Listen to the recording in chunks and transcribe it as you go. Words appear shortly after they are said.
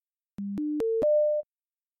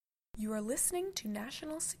You are listening to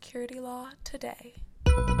National Security Law Today.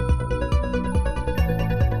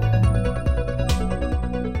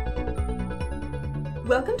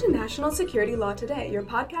 Welcome to National Security Law Today, your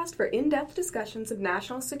podcast for in-depth discussions of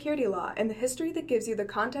national security law and the history that gives you the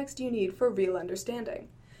context you need for real understanding.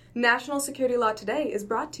 National Security Law Today is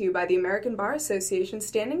brought to you by the American Bar Association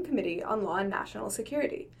Standing Committee on Law and National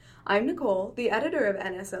Security. I'm Nicole, the editor of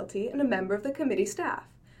NSLT and a member of the committee staff.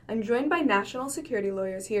 I'm joined by national security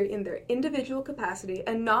lawyers here in their individual capacity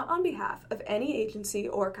and not on behalf of any agency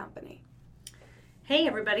or company. Hey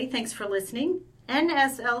everybody, thanks for listening.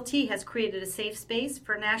 NSLT has created a safe space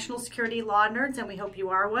for national security law nerds, and we hope you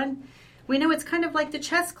are one. We know it's kind of like the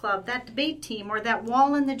chess club, that debate team, or that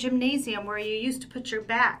wall in the gymnasium where you used to put your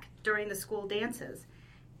back during the school dances.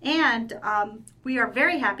 And we are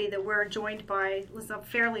very happy that we're joined by, let's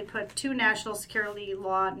fairly put, two national security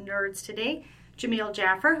law nerds today. Jamil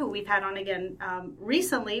Jaffer, who we've had on again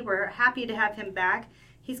recently. We're happy to have him back.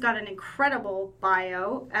 He's got an incredible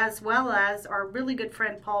bio, as well as our really good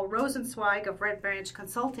friend Paul Rosenzweig of Red Branch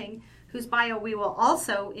Consulting, whose bio we will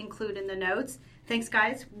also include in the notes. Thanks,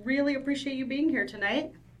 guys. Really appreciate you being here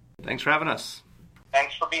tonight. Thanks for having us.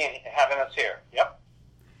 Thanks for having us here. Yep.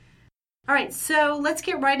 All right, so let's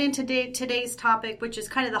get right into today's topic, which is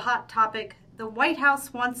kind of the hot topic. The White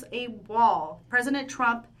House wants a wall. President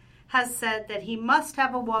Trump has said that he must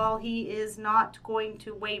have a wall. He is not going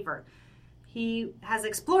to waver. He has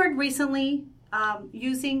explored recently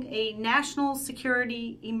using a national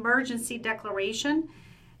security emergency declaration.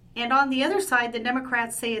 And on the other side, the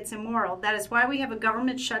Democrats say it's immoral. That is why we have a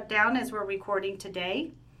government shutdown as we're recording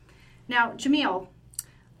today. Now, Jamil,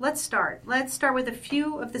 let's start. Let's start with a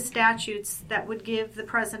few of the statutes that would give the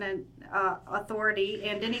president authority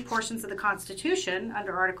and any portions of the Constitution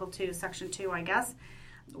under Article 2, Section 2, I guess.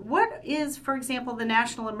 What is, for example, the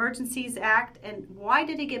National Emergencies Act, and why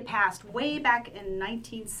did it get passed way back in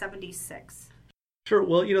 1976? Sure.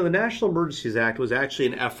 Well, the National Emergencies Act was actually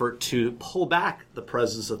an effort to pull back the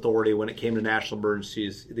president's authority when it came to national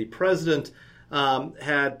emergencies. The president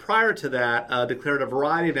had, prior to that, declared a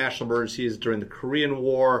variety of national emergencies during the Korean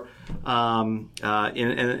War, and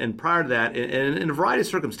prior to that, in a variety of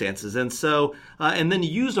circumstances. And so, and then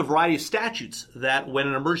used a variety of statutes that, when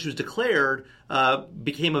an emergency was declared,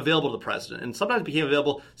 became available to the president. And sometimes became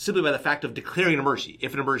available simply by the fact of declaring an emergency.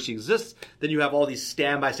 If an emergency exists, then you have all these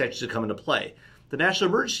standby statutes that come into play. The National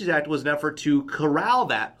Emergencies Act was an effort to corral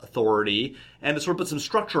that authority and to sort of put some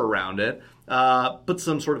structure around it, put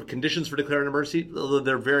some sort of conditions for declaring an emergency, although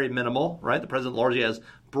they're very minimal, right? The president largely has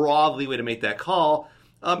broad leeway to make that call.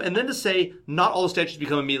 And then to say not all the statutes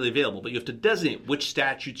become immediately available, but you have to designate which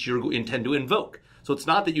statutes you intend to invoke. So it's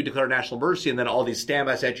not that you declare a national emergency and then all these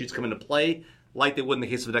standby statutes come into play like they would in the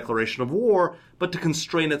case of a declaration of war, but to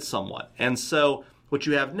constrain it somewhat. And so what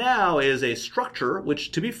you have now is a structure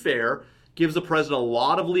which, to be fair, gives the president a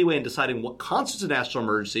lot of leeway in deciding what constitutes a national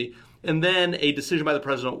emergency, and then a decision by the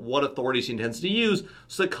president what authorities he intends to use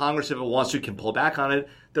so that Congress, if it wants to, can pull back on it.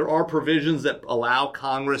 There are provisions that allow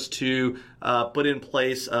Congress to put in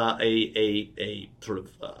place a sort of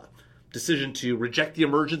decision to reject the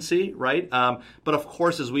emergency, right? But of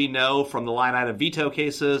course, as we know from the line item veto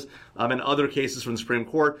cases and other cases from the Supreme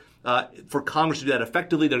Court, for Congress to do that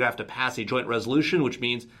effectively, they're going to have to pass a joint resolution, which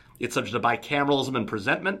means it's subject to bicameralism and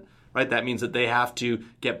presentment. Right, that means that they have to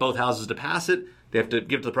get both houses to pass it. They have to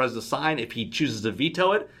give it to the president to sign. If he chooses to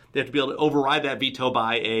veto it, they have to be able to override that veto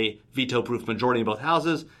by a veto-proof majority in both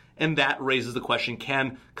houses. And that raises the question,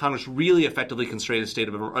 can Congress really effectively constrain a state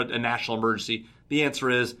of a national emergency? The answer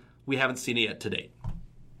is, we haven't seen it yet to date.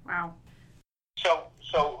 Wow.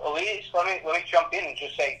 So Elise, let me jump in and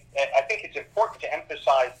just say, I think it's important to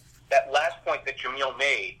emphasize that last point that Jamil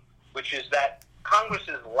made, which is that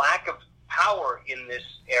Congress's lack of power in this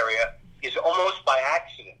area is almost by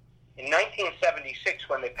accident. In 1976,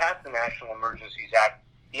 when they passed the National Emergencies Act,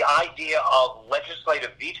 the idea of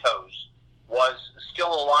legislative vetoes was still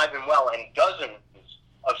alive and well, and dozens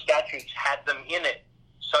of statutes had them in it,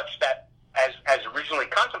 such that, as originally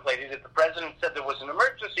contemplated, if the president said there was an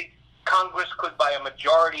emergency, Congress could, by a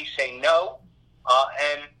majority, say no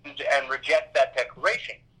and reject that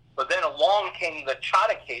declaration. But then along came the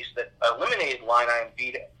Chadha case that eliminated line item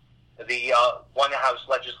veto, the one House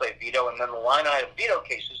legislative veto, and then the line item veto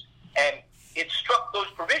cases, and it struck those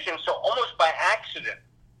provisions. So almost by accident,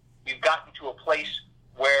 we've gotten to a place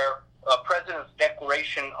where a president's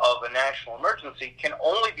declaration of a national emergency can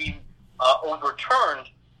only be overturned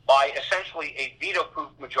by essentially a veto-proof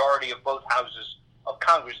majority of both houses of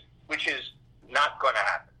Congress, which is not going to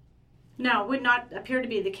happen. No, would not appear to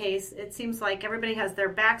be the case. It seems like everybody has their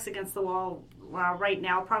backs against the wall right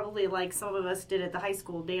now, probably like some of us did at the high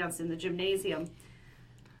school dance in the gymnasium.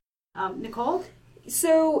 Nicole?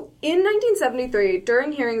 So, in 1973,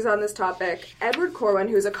 during hearings on this topic, Edward Corwin,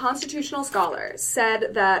 who's a constitutional scholar,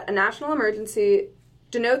 said that a national emergency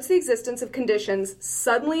denotes the existence of conditions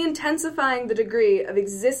suddenly intensifying the degree of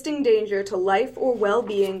existing danger to life or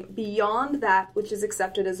well-being beyond that which is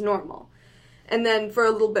accepted as normal. And then for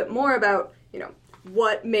a little bit more about,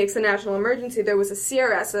 what makes a national emergency, there was a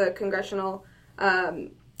CRS, a Congressional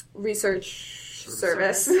Research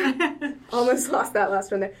Service, almost lost that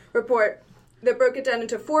last one there, report that broke it down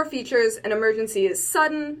into 4 features. An emergency is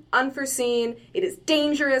sudden, unforeseen, it is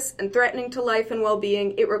dangerous and threatening to life and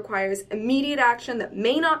well-being, it requires immediate action that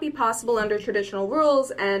may not be possible under traditional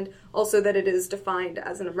rules, and also that it is defined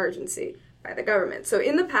as an emergency by the government. So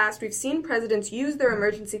in the past, we've seen presidents use their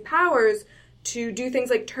emergency powers to do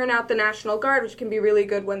things like turn out the National Guard, which can be really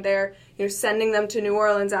good when they're sending them to New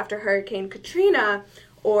Orleans after Hurricane Katrina,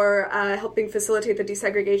 or helping facilitate the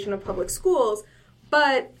desegregation of public schools.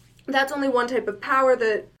 But that's only one type of power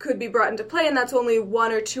that could be brought into play, and that's only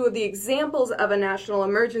 1 or 2 of the examples of a national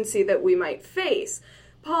emergency that we might face.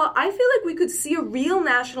 Paul, I feel like we could see a real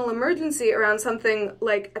national emergency around something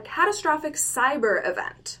like a catastrophic cyber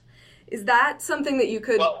event. Is that something that you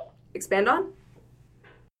could expand on?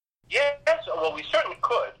 Yes, well, we certainly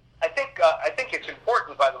could. I think it's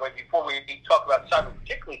important, by the way, before we talk about cyber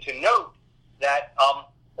particularly, to note that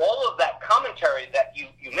all of that commentary that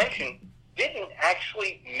you mentioned didn't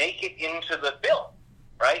actually make it into the bill,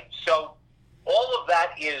 right? So all of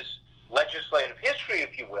that is legislative history,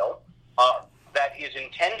 if you will, that is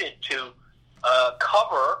intended to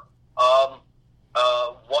cover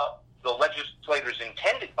what the legislators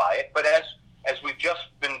intended by it. But as we've just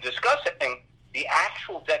been discussing, the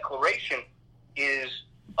actual declaration is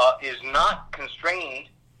not constrained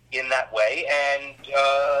in that way,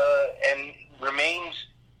 and remains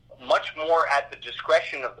much more at the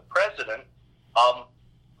discretion of the president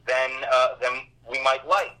than we might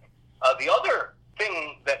like. The other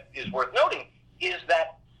thing that is worth noting is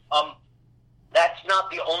that that's not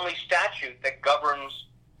the only statute that governs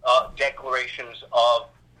declarations of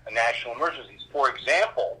national emergencies. For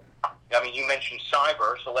example, you mentioned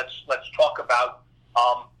cyber, so let's talk about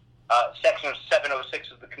Section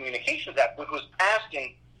 706 of the Communications Act, which was passed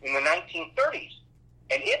in the 1930s.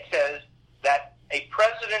 And it says that a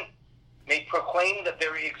president may proclaim that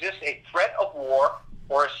there exists a threat of war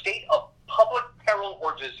or a state of public peril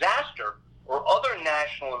or disaster or other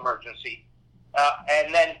national emergency,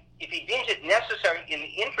 and then if he deems it necessary in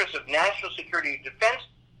the interest of national security or defense,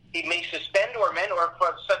 he may suspend or amend, or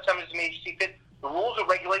for such time as he may see fit, the rules or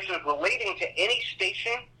regulations relating to any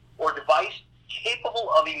station or device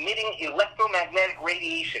capable of emitting electromagnetic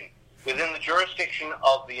radiation within the jurisdiction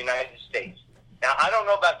of the United States. Now, I don't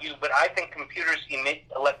know about you, but I think computers emit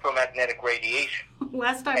electromagnetic radiation.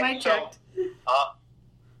 Last time I checked.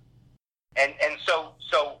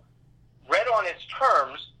 So read on its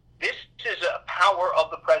terms, this is a power of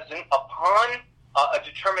the president upon a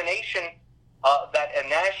determination that a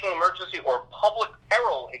national emergency or public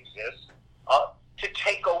peril exists to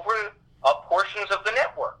take over portions of the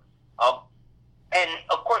network. And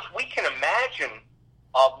of course, we can imagine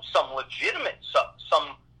some legitimate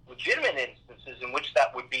instances in which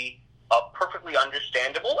that would be perfectly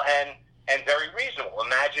understandable and very reasonable.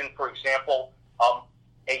 Imagine, for example,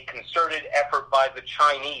 a concerted effort by the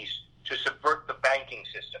Chinese to subvert the banking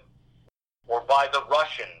system, or by the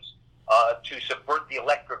Russians to subvert the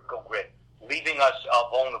electrical grid, leaving us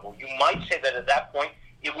vulnerable. You might say that at that point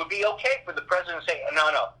it would be okay for the president to say,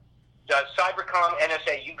 no, Cybercom,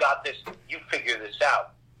 NSA, you got this, you figure this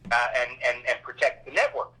out, and protect the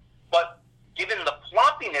network. But given the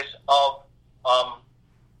floppiness of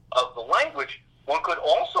the language, one could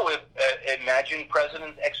also imagine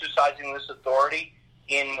presidents exercising this authority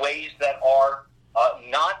in ways that are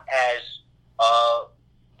not as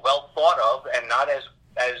well thought of and not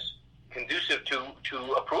as conducive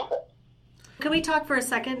to approval. Can we talk for a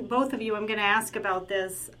second? Both of you, I'm going to ask about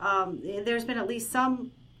this. There's been at least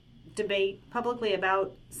some debate publicly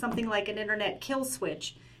about something like an internet kill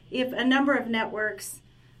switch. If a number of networks,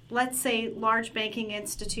 let's say large banking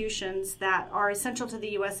institutions that are essential to the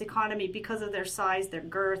U.S. economy because of their size, their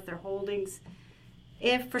girth, their holdings,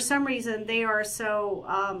 if for some reason they are so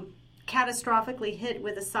catastrophically hit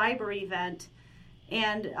with a cyber event,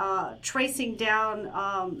 and tracing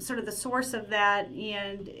down sort of the source of that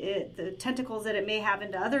and the tentacles that it may have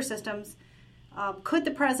into other systems, could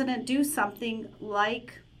the president do something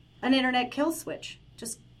like an internet kill switch?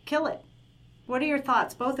 Just kill it. What are your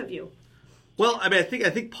thoughts, both of you? Well, I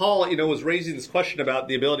think Paul, was raising this question about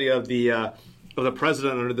the ability of the the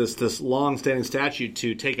president under this long-standing statute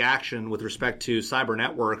to take action with respect to cyber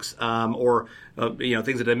networks or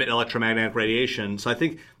things that emit electromagnetic radiation. So I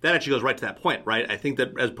think that actually goes right to that point, right? I think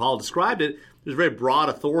that, as Paul described it, there's very broad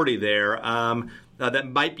authority there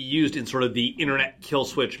that might be used in sort of the internet kill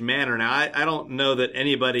switch manner. Now, I don't know that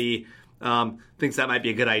anybody thinks that might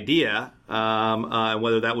be a good idea, and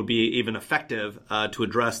whether that would be even effective to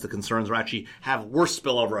address the concerns or actually have worse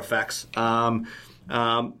spillover effects.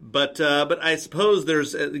 But I suppose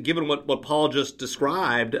there's, given what Paul just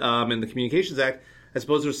described in the Communications Act, I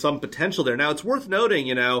suppose there's some potential there. Now, it's worth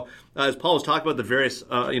noting, as Paul was talking about the various,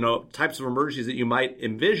 types of emergencies that you might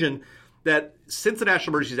envision, that since the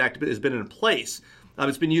National Emergencies Act has been in place,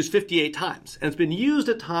 it's been used 58 times. And it's been used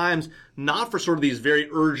at times not for sort of these very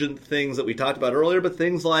urgent things that we talked about earlier, but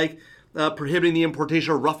things like prohibiting the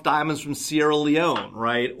importation of rough diamonds from Sierra Leone,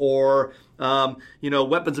 right? Or,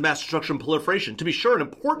 weapons of mass destruction and proliferation. To be sure, an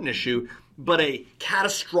important issue, but a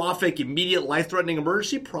catastrophic, immediate, life-threatening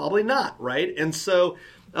emergency? Probably not, right? And so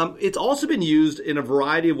it's also been used in a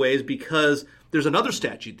variety of ways because there's another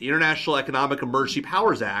statute, the International Economic Emergency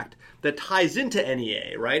Powers Act, that ties into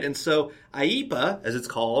NEA, right? And so IEPA, as it's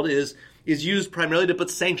called, is used primarily to put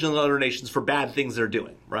sanctions on other nations for bad things they're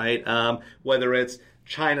doing, right? Whether it's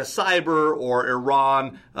China cyber or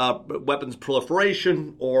Iran weapons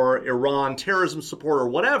proliferation or Iran terrorism support or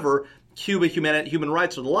whatever, Cuba human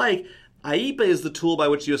rights or the like, IEPA is the tool by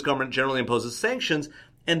which the U.S. government generally imposes sanctions,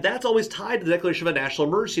 and that's always tied to the declaration of a national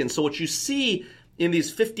emergency. And so what you see in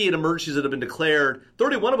these 58 emergencies that have been declared,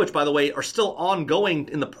 31 of which, by the way, are still ongoing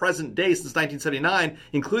in the present day since 1979,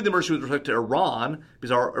 including the emergency with respect to Iran,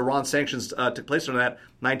 because our Iran sanctions took place under that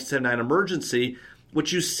 1979 emergency.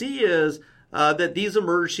 What you see is that these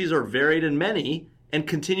emergencies are varied and many and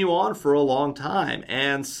continue on for a long time.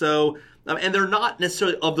 And so, and they're not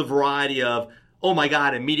necessarily of the variety of, oh my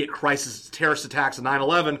God, immediate crisis, terrorist attacks on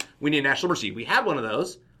 9/11, we need a national emergency. We had one of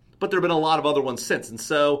those, but there have been a lot of other ones since. And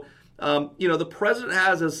so, the president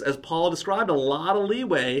has, as Paul described, a lot of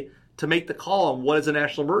leeway to make the call on what is a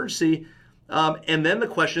national emergency. And then the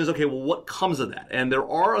question is, okay, well, what comes of that? And there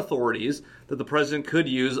are authorities that the president could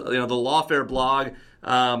use. The Lawfare blog,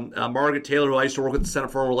 Margaret Taylor, who I used to work with the Senate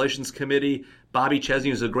Foreign Relations Committee, Bobby Chesney,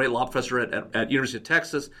 who's a great law professor at University of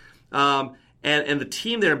Texas, and the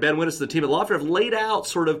team there, Ben Winnes, the team at Lawfare, have laid out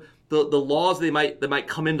sort of the laws that might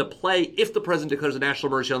come into play if the president declares a national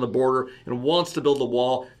emergency on the border and wants to build the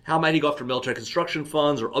wall. How might he go after military construction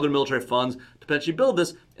funds or other military funds to potentially build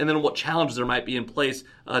this? And then what challenges there might be in place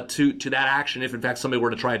to that action if, in fact, somebody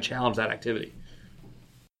were to try and challenge that activity.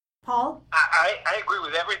 Paul? I agree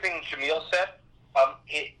with everything Jamil said.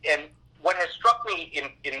 And what has struck me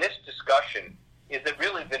in this discussion is that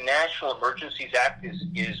really the National Emergencies Act is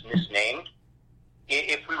misnamed.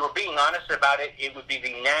 If we were being honest about it, it would be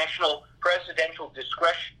the National Presidential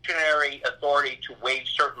Discretionary Authority to waive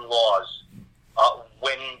certain laws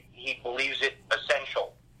when he believes it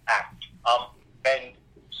essential act. And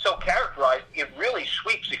so characterized, it really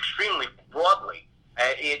sweeps extremely broadly.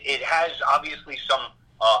 It has obviously some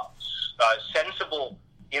sensible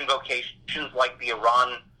invocations like the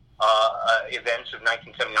Iran events of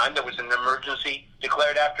 1979. There was an emergency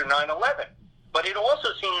declared after 9/11. But it also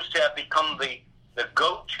seems to have become the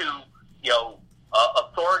go-to,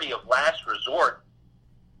 authority of last resort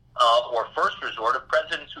or first resort of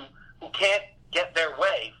presidents who can't get their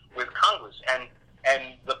way with Congress.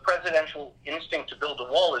 And the presidential instinct to build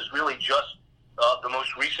a wall is really just the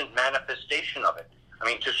most recent manifestation of it. I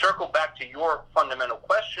mean, to circle back to your fundamental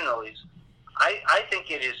question, Elise, I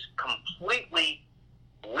think it is completely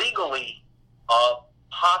legally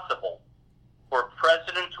possible for a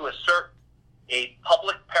president to assert a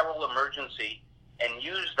public peril emergency and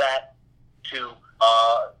use that to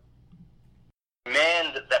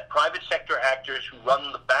demand that private sector actors who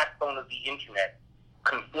run the backbone of the internet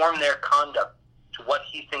conform their conduct to what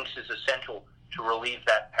he thinks is essential to relieve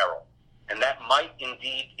that peril. And that might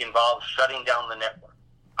indeed involve shutting down the network.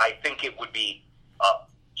 I think it would be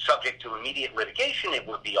subject to immediate litigation. It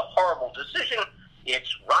would be a horrible decision.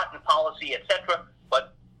 It's rotten policy, etc.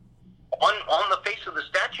 But on the face of the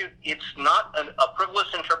statute, it's not a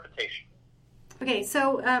frivolous interpretation. Okay,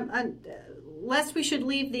 so lest we should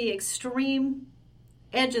leave the extreme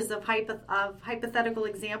edges of hypothetical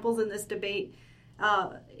examples in this debate,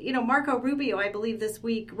 Marco Rubio, I believe this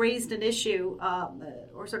week, raised an issue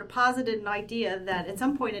or sort of posited an idea that at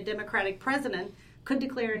some point a Democratic president could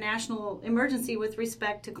declare a national emergency with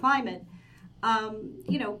respect to climate.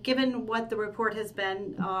 Given what the report has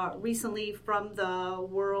been recently from the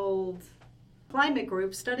World Climate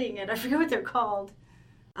Group studying it, I forget what they're called.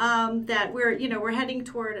 that we're heading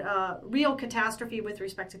toward real catastrophe with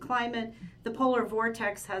respect to climate. The polar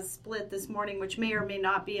vortex has split this morning, which may or may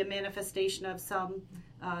not be a manifestation of some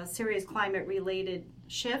serious climate-related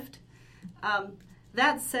shift.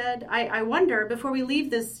 That said, I wonder, before we leave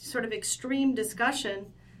this sort of extreme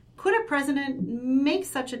discussion, could a president make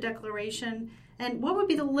such a declaration, and what would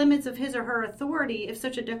be the limits of his or her authority if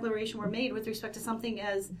such a declaration were made with respect to something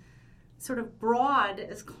as sort of broad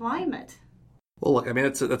as climate? Well, look, I mean,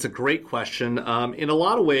 that's a great question. In a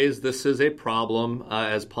lot of ways, this is a problem,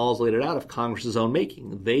 as Paul's laid it out, of Congress's own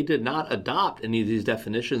making. They did not adopt any of these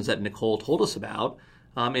definitions that Nicole told us about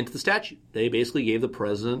into the statute. They basically gave the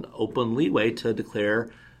president open leeway to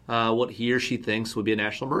declare what he or she thinks would be a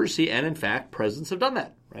national emergency, and in fact, presidents have done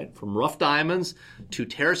that, right? From rough diamonds to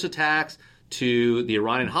terrorist attacks to the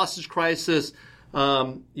Iranian hostage crisis,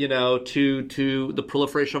 to the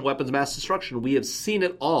proliferation of weapons of mass destruction. We have seen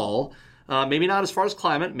it all. Maybe not as far as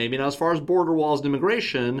climate, maybe not as far as border walls and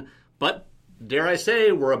immigration, but dare I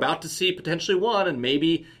say, we're about to see potentially one, and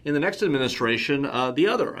maybe in the next administration, the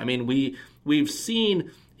other. I mean, we've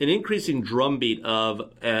seen an increasing drumbeat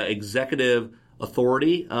of executive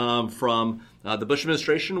authority from the Bush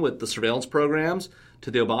administration with the surveillance programs to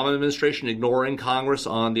the Obama administration ignoring Congress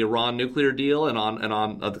on the Iran nuclear deal and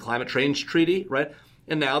on the climate change treaty, right?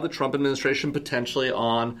 And now the Trump administration potentially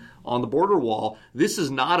on the border wall. This is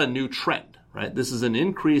not a new trend, right? This is an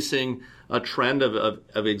increasing trend of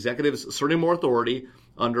executives asserting more authority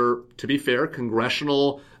under, to be fair,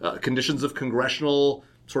 congressional conditions of congressional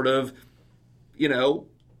sort of,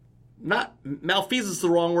 not malfeasance is the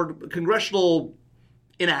wrong word, congressional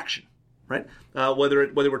inaction, right?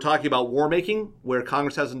 Whether we're talking about war making, where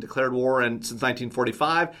Congress hasn't declared war since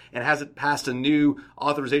 1945 and hasn't passed a new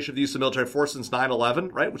authorization of the use of military force since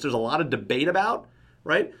 9/11, right? Which there's a lot of debate about,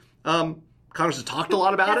 right? Congress has talked a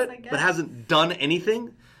lot about it, but hasn't done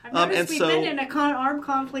anything. We've been in an armed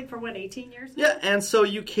conflict for 18 years now? Yeah, and so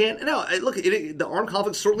you can't. No, look, the armed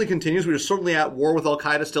conflict certainly continues. We are certainly at war with Al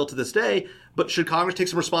Qaeda still to this day. But should Congress take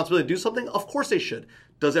some responsibility to do something? Of course they should.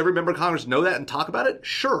 Does every member of Congress know that and talk about it?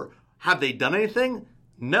 Sure. Have they done anything?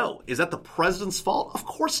 No. Is that the president's fault? Of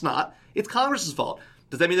course not. It's Congress's fault.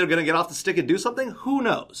 Does that mean they're going to get off the stick and do something? Who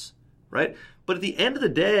knows, right? But at the end of the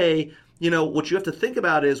day, what you have to think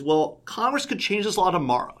about is, well, Congress could change this law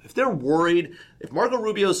tomorrow. If they're worried, if Marco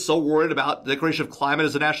Rubio is so worried about the declaration of climate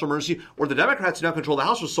as a national emergency, or the Democrats who now control the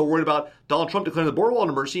House are so worried about Donald Trump declaring the border wall an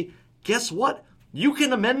emergency, guess what? You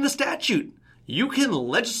can amend the statute. You can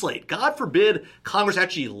legislate. God forbid Congress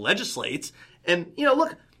actually legislates. And,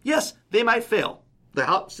 look, yes, they might fail. The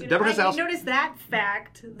House, Democrats' House. Notice that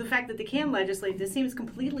fact, the fact that they can legislate, this seems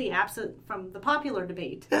completely absent from the popular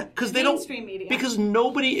debate. Yeah, because they don't. Mainstream media. Because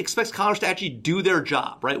nobody expects Congress to actually do their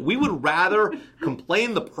job, right? We would rather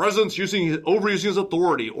complain the president's overusing his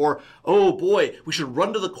authority, or oh boy, we should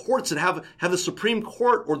run to the courts and have the Supreme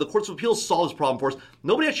Court or the Courts of Appeals solve this problem for us.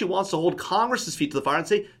 Nobody actually wants to hold Congress's feet to the fire and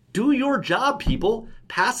say, do your job, people.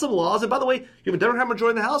 Pass some laws. And by the way, you have a Democrat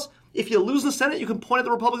majority in the House. If you lose the Senate, you can point at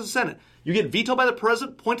the Republicans in the Senate. You get vetoed by the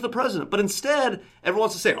president, point to the president. But instead, everyone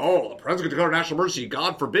wants to say, oh, the president can declare a national emergency.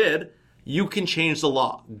 God forbid. You can change the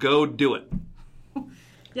law. Go do it.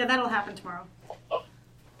 Yeah, that'll happen tomorrow.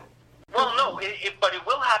 Well, no, but it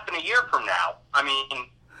will happen a year from now. I mean,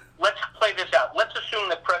 let's play this out. Let's assume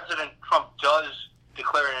that President Trump does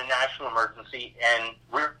declare a national emergency and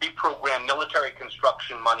reprogram military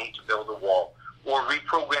construction money to build a wall, or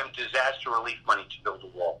reprogram disaster relief money to build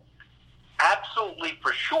a wall. Absolutely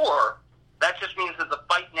for sure, that just means that the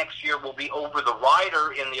fight next year will be over the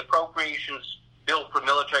rider in the appropriations bill for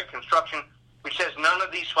military construction, which says none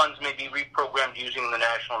of these funds may be reprogrammed using the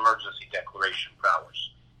national emergency declaration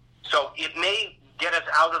powers. So it may get us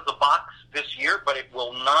out of the box this year, but it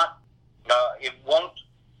will not, it won't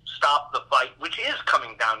stop the fight, which is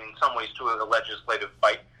coming down in some ways to a legislative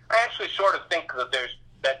fight. I actually sort of think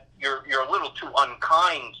that you're a little too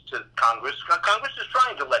unkind to Congress. Congress is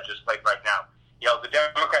trying to legislate right now. The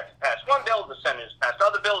Democrats passed one bill, the Senate has passed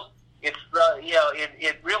other bills. It's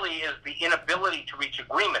it really is the inability to reach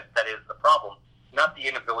agreement that is the problem, not the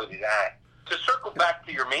inability to act. To circle back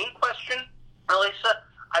to your main question, Elisa,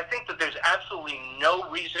 I think that there's absolutely no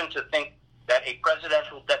reason to think that a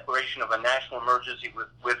presidential declaration of a national emergency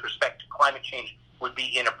with respect to climate change would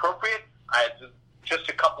be inappropriate. Just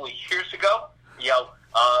a couple of years ago,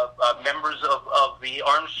 members of the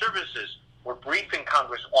armed services were briefing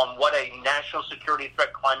Congress on what a national security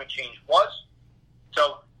threat climate change was.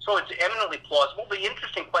 So it's eminently plausible. The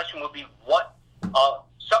interesting question would be what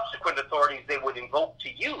subsequent authorities they would invoke to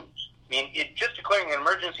use. I mean, just declaring an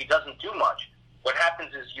emergency doesn't do much. What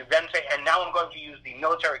happens is you then say, and now I'm going to use the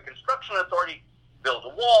military construction authority build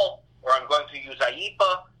a wall, or I'm going to use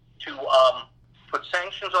IEPA to put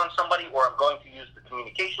sanctions on somebody, or I'm going to use the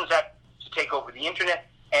Communications Act to take over the Internet.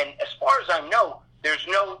 And as far as I know, there's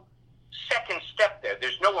no second step there.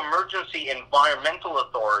 There's no emergency environmental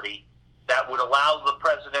authority that would allow the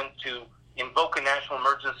president to invoke a national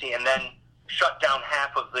emergency and then shut down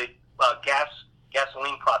half of the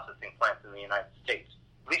gasoline processing plants in the United States.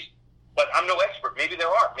 At least, but I'm no expert. Maybe there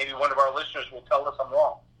are. Maybe one of our listeners will tell us I'm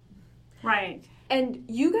wrong. Right. And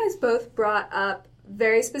you guys both brought up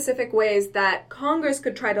very specific ways that Congress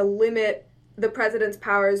could try to limit the president's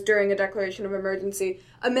powers during a declaration of emergency,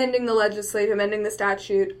 amending the legislature, amending the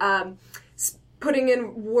statute, putting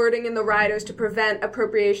in wording in the riders to prevent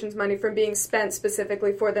appropriations money from being spent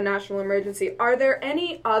specifically for the national emergency. Are there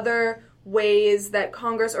any other ways that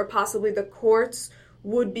Congress or possibly the courts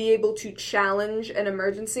would be able to challenge an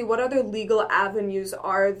emergency? What other legal avenues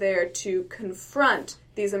are there to confront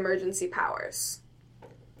these emergency powers?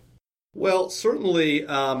 Well, certainly,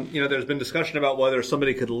 there's been discussion about whether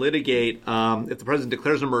somebody could litigate if the president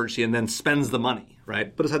declares an emergency and then spends the money,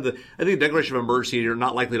 right? But I think the declaration of emergency, you're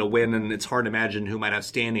not likely to win, and it's hard to imagine who might have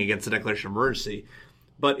standing against the declaration of emergency.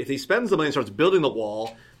 But if he spends the money and starts building the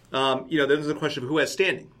wall, then there's a question of who has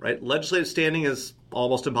standing, right? Legislative standing is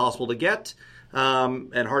almost impossible to get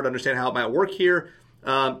and hard to understand how it might work here.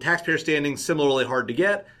 Taxpayer standing, similarly hard to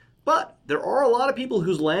get. But there are a lot of people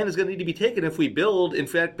whose land is going to need to be taken if we build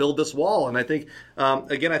this wall. And I think, I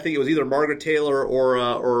think it was either Margaret Taylor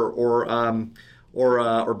or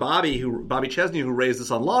Bobby Chesney who raised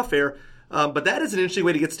this on Lawfare. But that is an interesting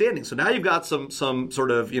way to get standing. So now you've got some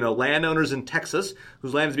sort of landowners in Texas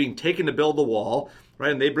whose land is being taken to build the wall,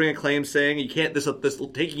 right? And they bring a claim saying you can't. This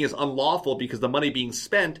taking is unlawful because the money being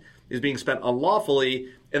spent is being spent unlawfully,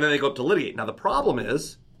 and then they go up to litigate. Now the problem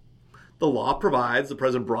is, the law provides the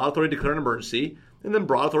president broad authority to declare an emergency and then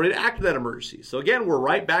broad authority to act in that emergency. So again, we're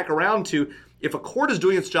right back around to if a court is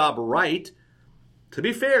doing its job right, to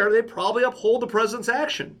be fair, they probably uphold the president's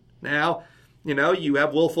action. Now, you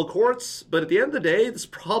have willful courts, but at the end of the day, this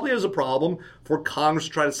probably is a problem for Congress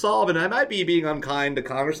to try to solve. And I might be being unkind to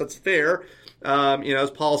Congress. That's fair,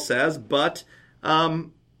 as Paul says. But,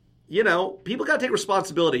 people got to take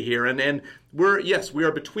responsibility here. And we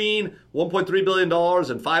are between $1.3 billion and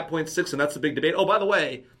 5.6, and that's the big debate. Oh, by the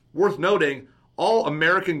way, worth noting, all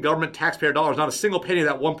American government taxpayer dollars, not a single penny of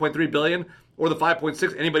that $1.3 billion or the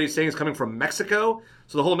 5.6 anybody's saying is coming from Mexico.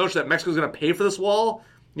 So the whole notion that Mexico is going to pay for this wall,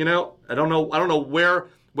 I don't know where,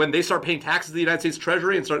 when they start paying taxes to the United States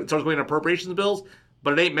Treasury and starts going to appropriations bills,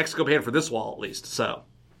 but it ain't Mexico paying for this wall, at least. So.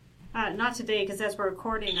 Not today, because as we're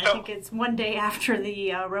recording, I think it's one day after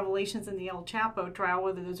the revelations in the El Chapo trial,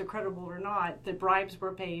 whether those are credible or not, the bribes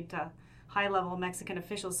were paid to high-level Mexican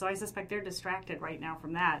officials. So I suspect they're distracted right now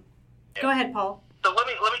from that. Yeah. Go ahead, Paul. So let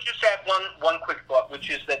me just add one quick thought, which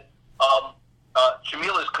is that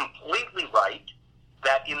Jamil is completely right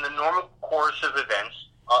that in the normal course of events,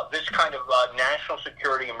 this kind of national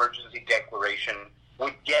security emergency declaration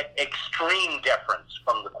would get extreme deference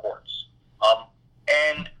from the courts.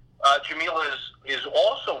 And Jamil is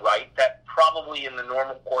also right that probably in the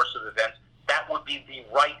normal course of events, that would be the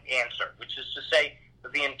right answer, which is to say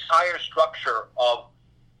that the entire structure of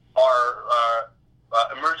our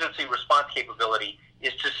emergency response capability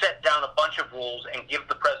is to set down a bunch of rules and give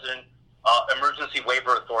the president emergency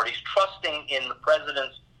waiver authorities, trusting in the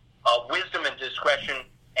president's wisdom and discretion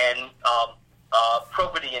and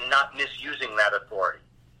probity in not misusing that authority.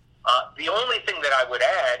 The only thing that I would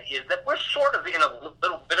add is that we're sort of in a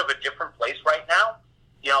little bit of a different place right now.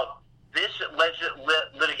 This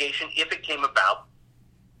litigation, if it came about,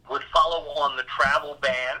 would follow on the travel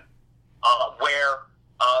ban, where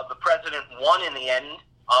the president won in the end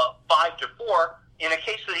 5-4 in a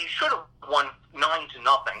case that he should have won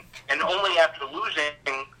 9-0, and only after losing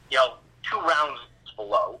 2 rounds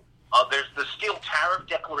below. There's the steel tariff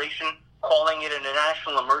declaration calling it a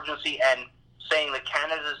national emergency and saying that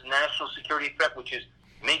Canada's national security threat, which is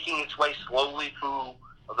making its way slowly through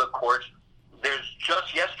the courts. There's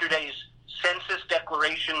just yesterday's census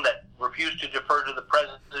declaration that refused to defer to the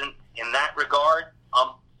president in that regard.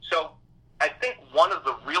 So I think one of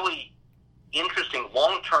the really interesting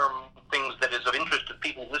long-term things that is of interest to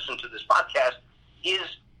people who listen to this podcast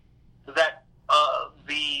is that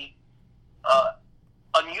the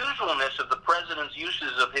unusualness of the president's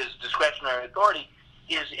uses of his discretionary authority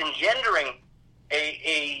is engendering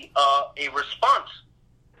a response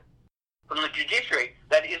from the judiciary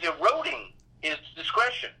that is eroding his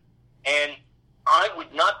discretion. And I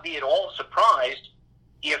would not be at all surprised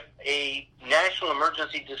if a national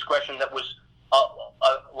emergency discretion that was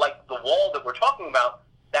like the wall that we're talking about,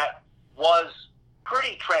 that was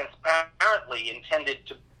pretty transparently intended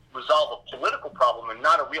to resolve a political problem and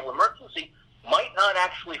not a real emergency might not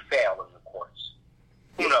actually fail in the courts.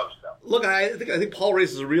 Who knows, though? Look, I think Paul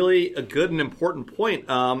raises a good and important point,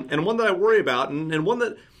 and one that I worry about, and one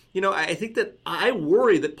that, I think that I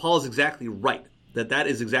worry that Paul is exactly right, that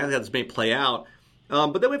is exactly how this may play out.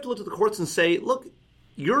 But then we have to look at the courts and say, look,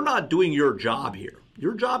 you're not doing your job here.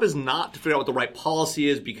 Your job is not to figure out what the right policy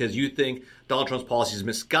is because you think Donald Trump's policy is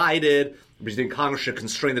misguided, because you think Congress should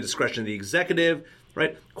constrain the discretion of the executive,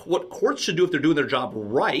 right? What courts should do if they're doing their job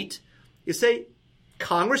right is say,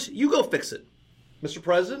 Congress, you go fix it. Mr.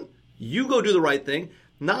 President, you go do the right thing,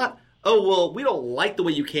 not, oh, well, we don't like the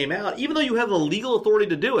way you came out. Even though you have the legal authority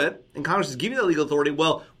to do it, and Congress is giving you that legal authority,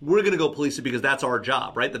 well, we're going to go police it because that's our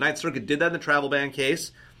job, right? The Ninth Circuit did that in the travel ban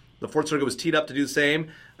case. The Fourth Circuit was teed up to do the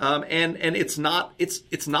same. And it's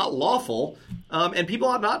not lawful. And people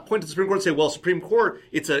ought not point to the Supreme Court and say, well, Supreme Court,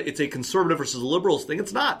 it's a conservative versus a liberals thing.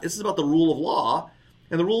 It's not. This is about the rule of law.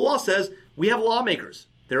 And the rule of law says we have lawmakers.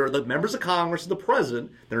 They're the members of Congress and the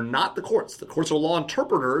president. They're not the courts. The courts are law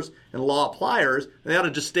interpreters and law appliers. And they ought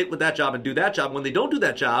to just stick with that job and do that job. When they don't do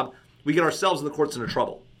that job, we get ourselves and the courts into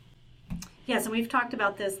trouble. Yes, and we've talked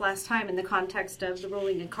about this last time in the context of the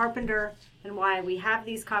ruling in Carpenter and why we have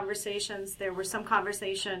these conversations. There was some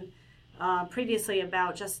conversation previously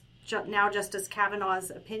about Justice Kavanaugh's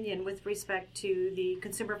opinion with respect to the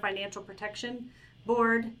Consumer Financial Protection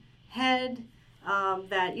Board head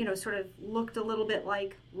that, sort of looked a little bit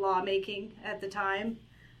like lawmaking at the time.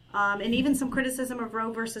 And even some criticism of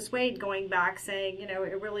Roe versus Wade going back saying,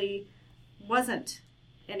 it really wasn't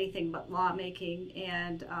anything but lawmaking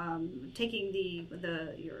and taking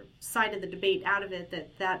your side of the debate out of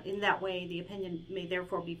it, that in that way the opinion may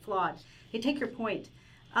therefore be flawed. I take your point.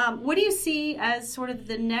 What do you see as sort of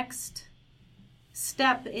the next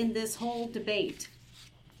step in this whole debate?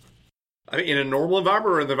 I mean, in a normal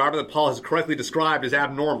environment, or in the environment that Paul has correctly described as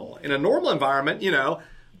abnormal. In a normal environment,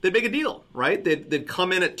 they'd make a deal, right? They'd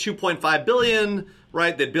come in at $2.5 billion,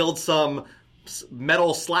 right? They'd build some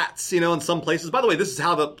metal slats, in some places. By the way, this is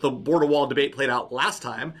how the border wall debate played out last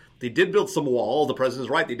time. They did build some wall. The president's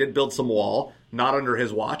right. They did build some wall, not under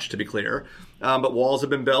his watch, to be clear. But walls have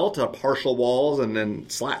been built, partial walls and then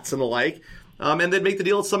slats and the like. And they'd make the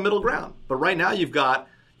deal at some middle ground. But right now you've got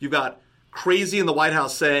crazy in the White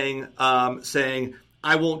House saying,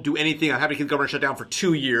 I won't do anything. I'm happy to keep the government shut down for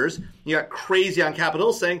 2 years. You got crazy on Capitol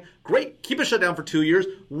Hill saying, great, keep it shut down for 2 years.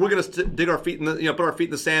 We're going to dig our feet in the, put our feet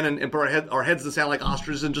in the sand and put our heads in the sand like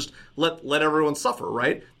ostriches and just let everyone suffer,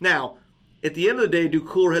 right? Now, at the end of the day, do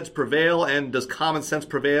cooler heads prevail, and does common sense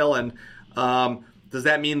prevail? And does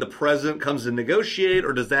that mean the president comes to negotiate,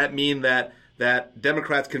 or does that mean that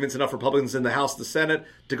Democrats convince enough Republicans in the House and the Senate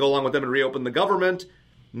to go along with them and reopen the government?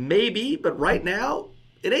 Maybe, but right now,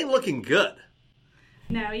 it ain't looking good.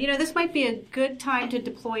 No, this might be a good time to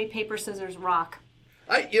deploy paper, scissors, rock.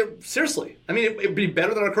 Seriously. I mean, it'd be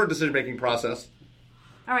better than our current decision-making process.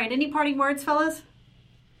 All right, any parting words, fellas?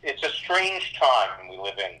 It's a strange time we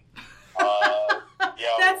live in.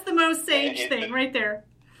 That's the most sage thing right there.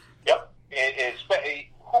 Yep.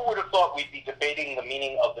 Who would have thought we'd be debating the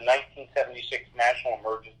meaning of the 1976 National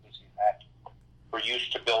Emergency Act for use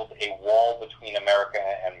to build a wall between America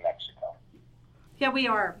and Mexico? Yeah, we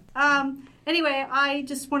are. Anyway, I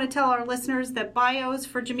just want to tell our listeners that bios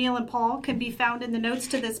for Jamil and Paul can be found in the notes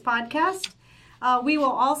to this podcast. We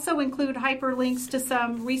will also include hyperlinks to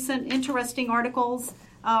some recent interesting articles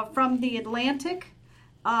from The Atlantic,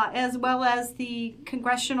 as well as the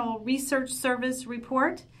Congressional Research Service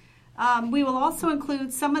report. We will also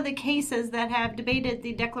include some of the cases that have debated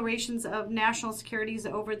the declarations of national securities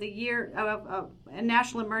over the year,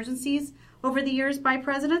 national emergencies over the years by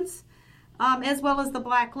presidents. As well as the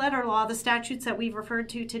black letter law, the statutes that we've referred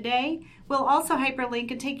to today. We'll also hyperlink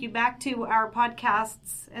and take you back to our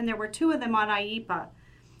podcasts, and there were 2 of them on IEPA.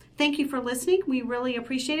 Thank you for listening. We really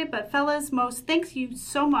appreciate it. But fellas, thanks you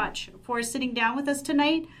so much for sitting down with us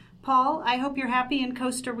tonight. Paul, I hope you're happy in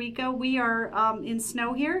Costa Rica. We are in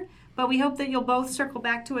snow here, but we hope that you'll both circle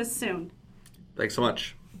back to us soon. Thanks so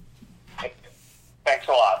much. Thanks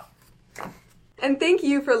a lot. And thank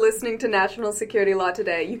you for listening to National Security Law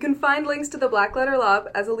Today. You can find links to the Black Letter Law,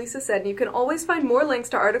 as Elisa said, and you can always find more links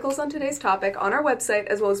to articles on today's topic on our website,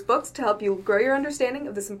 as well as books to help you grow your understanding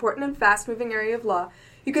of this important and fast-moving area of law.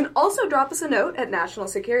 You can also drop us a note at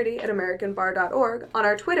nationalsecurity@americanbar.org, on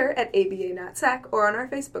our Twitter at ABANatSec, or on our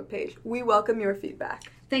Facebook page. We welcome your feedback.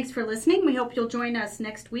 Thanks for listening. We hope you'll join us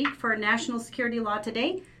next week for National Security Law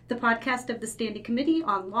Today, the podcast of the Standing Committee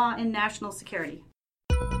on Law and National Security.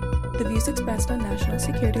 The views expressed on National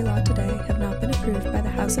Security Law Today have not been approved by the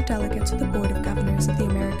House of Delegates or the Board of Governors of the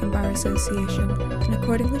American Bar Association, and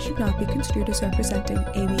accordingly should not be construed as representing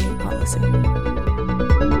ABA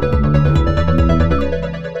policy.